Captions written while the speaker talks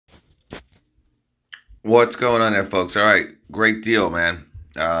What's going on there, folks? All right, great deal, man.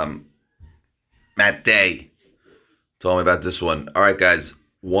 Matt Day told me about this one. All right, guys,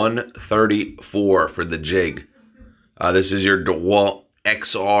 134 for the jig. This is your Dewalt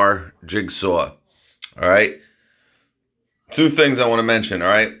XR jigsaw. All right, two things I want to mention. All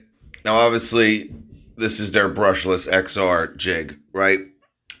right, now obviously this is their brushless XR jig, right?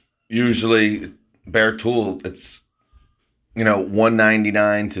 Usually, bare tool, it's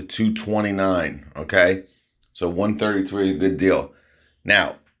 199 to 229. Okay, so 133, good deal.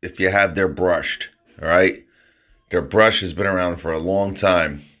 Now, if you have their brushed, all right, their brush has been around for a long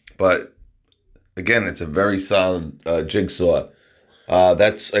time, but again, it's a very solid jigsaw.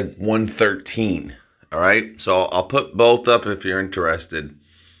 That's like 113. All right, so I'll put both up if you're interested,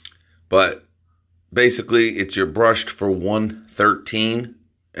 but basically, it's your brushed for 113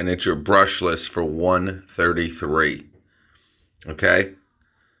 and it's your brushless for 133. Okay.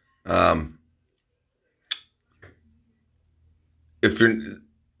 If you're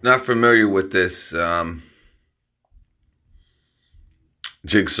not familiar with this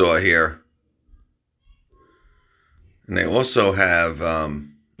jigsaw here, and they also have,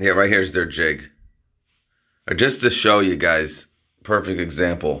 yeah, right here's their jig. Just to show you guys, perfect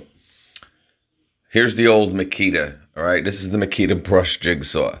example. Here's the old Makita, all right? This is the Makita brush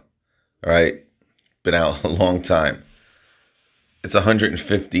jigsaw, all right? Been out a long time. It's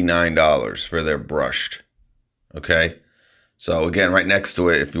 $159 for their brushed, okay? So again, right next to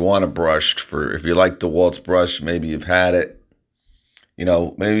it, if you want a brushed, if you like the Dewalt's brush, maybe you've had it.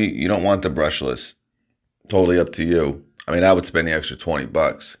 Maybe you don't want the brushless. Totally up to you. I mean, I would spend the extra 20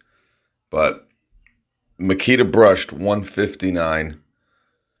 bucks. But Makita brushed, 159.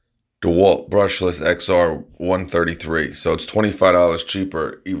 Dewalt brushless XR, 133. So it's $25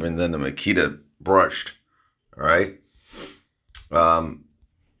 cheaper even than the Makita brushed. All right. But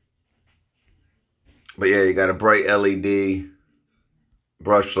yeah, you got a bright LED,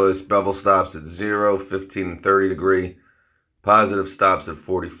 brushless, bevel stops at 0, 15, and 30 degree. Positive stops at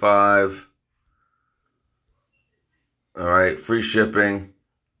 45. All right, free shipping.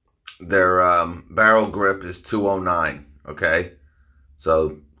 Their barrel grip is 209, okay?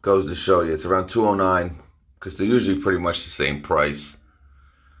 So goes to show you, it's around 209 because they're usually pretty much the same price.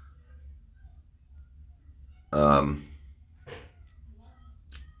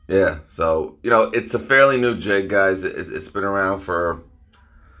 Yeah, so, it's a fairly new jig, guys. It's been around for a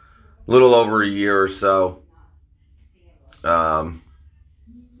little over a year or so. But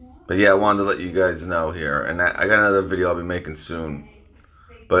yeah, I wanted to let you guys know here. And I got another video I'll be making soon.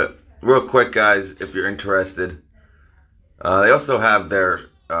 But real quick, guys, if you're interested, they also have their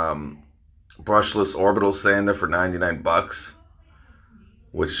brushless orbital sander for 99 bucks.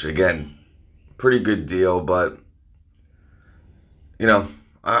 Which, again, pretty good deal. But,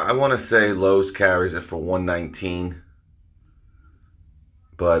 I want to say Lowe's carries it for 119.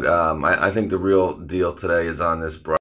 But I think the real deal today is on this brush.